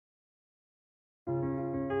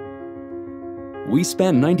we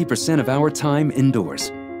spend 90% of our time indoors.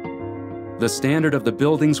 The standard of the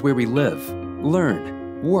buildings where we live,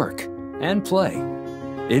 learn, work, and play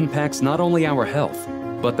impacts not only our health,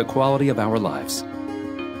 but the quality of our lives.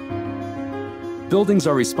 Buildings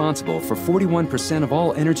are responsible for 41% of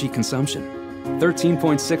all energy consumption,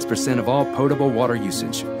 13.6% of all potable water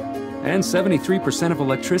usage, and 73% of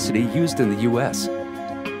electricity used in the U.S.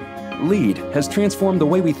 LEED has transformed the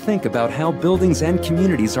way we think about how buildings and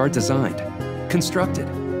communities are designed, constructed,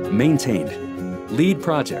 maintained. LEED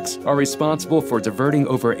projects are responsible for diverting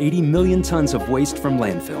over 80 million tons of waste from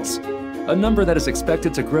landfills, a number that is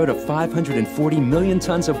expected to grow to 540 million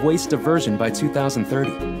tons of waste diversion by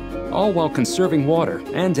 2030, all while conserving water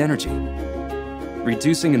and energy.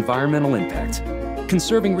 Reducing environmental impact,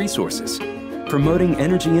 conserving resources, promoting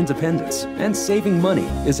energy independence, and saving money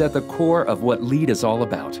is at the core of what LEED is all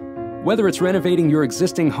about. Whether it's renovating your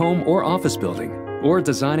existing home or office building, or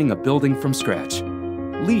designing a building from scratch,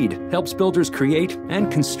 LEED helps builders create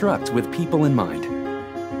and construct with people in mind.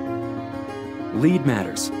 LEED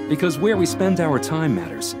matters because where we spend our time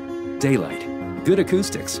matters. Daylight, good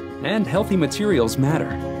acoustics, and healthy materials matter.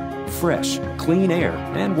 Fresh, clean air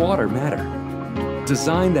and water matter.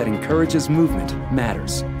 Design that encourages movement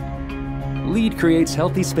matters. LEED creates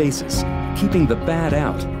healthy spaces, keeping the bad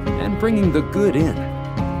out and bringing the good in.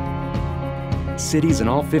 Cities in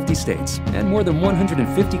all 50 states and more than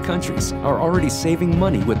 150 countries are already saving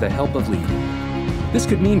money with the help of LEED. This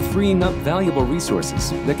could mean freeing up valuable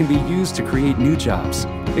resources that can be used to create new jobs,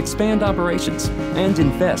 expand operations, and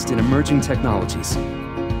invest in emerging technologies.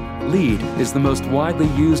 LEED is the most widely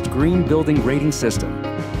used green building rating system.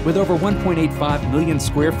 With over 1.85 million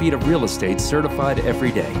square feet of real estate certified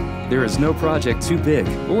every day, there is no project too big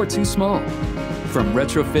or too small. From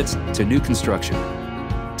retrofits to new construction,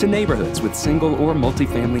 to neighborhoods with single or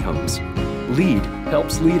multifamily homes, LEED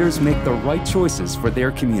helps leaders make the right choices for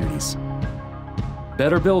their communities.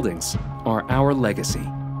 Better buildings are our legacy.